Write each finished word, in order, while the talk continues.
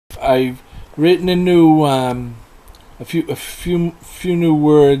I've written a new a few new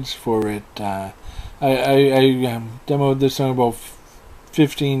words for it. I demoed this song about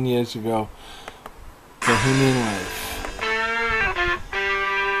 15 years ago. Bohemian Life.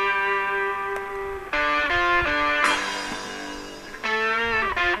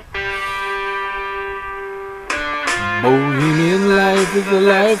 Bohemian life is the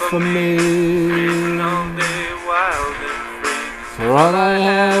life for me. For all I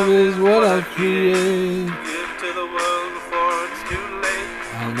have is what I create. Give to the world before it's too late.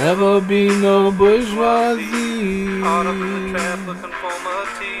 I'll never be no bourgeoisie. Caught up in the trap of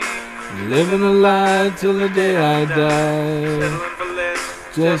conformity. Living a lie till the day I die. Settling for less.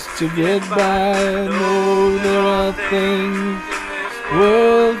 Just to get by. I know there are things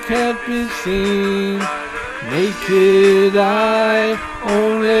world can't be seen. Naked eye,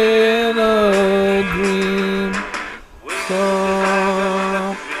 only in a dream.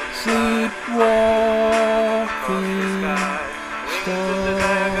 Stop sleepwalking.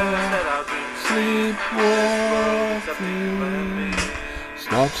 Stop sleepwalking.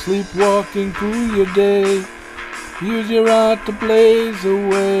 Stop sleepwalking through your day. Use your art to blaze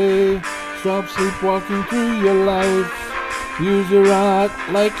away. Stop sleepwalking through your life. Use your art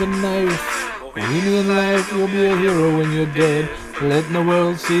like a knife. Bohemian life, you'll be a hero when you're dead. Letting the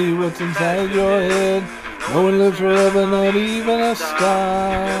world see what's inside your head. No one lives forever, not even a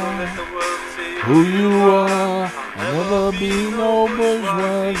star. Who you are, I'll never be no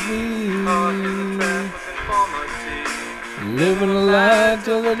bourgeoisie. Living a lie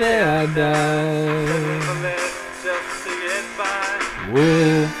till the day I die.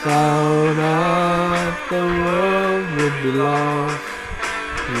 Without art, the world would be lost.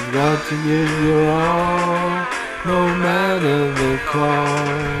 You've got to give your all, no matter the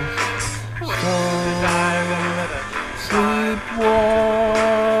cost. Stop sleepwalking.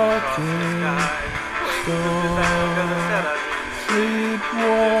 Stop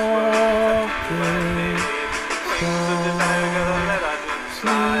sleepwalking. Stop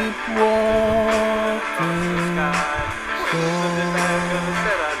sleepwalking. Stop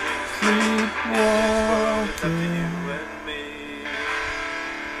sleepwalking.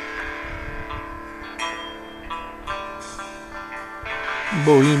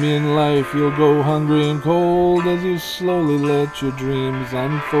 Bohemian life, you'll go hungry and cold as you slowly let your dreams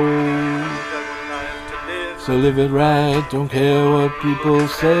unfold. So live it right, don't care what people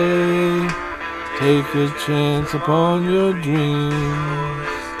say. Take a chance upon your dreams.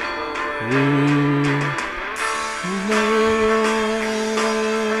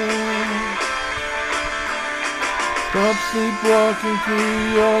 Stop sleepwalking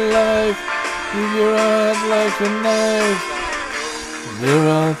through your life. Use your heart like a knife. There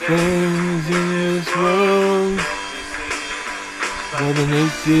are things in this world by the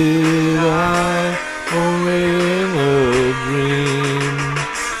naked eye, only in a dream.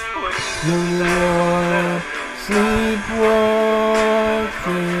 You are sleepwalking.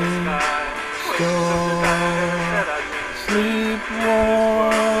 Stop sleepwalking.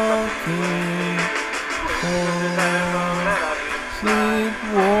 Stop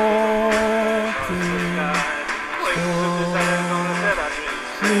sleepwalking.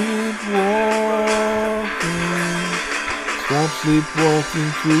 Stop sleepwalking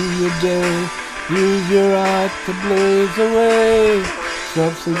through your day. Use your art to blaze away.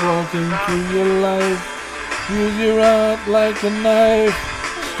 Stop sleepwalking through your life. Use your art like a knife.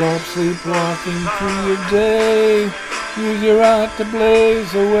 Stop sleepwalking through your day. Use your art to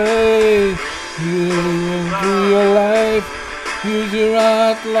blaze away. Through your life. Use your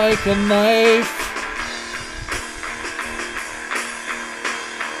art like a knife.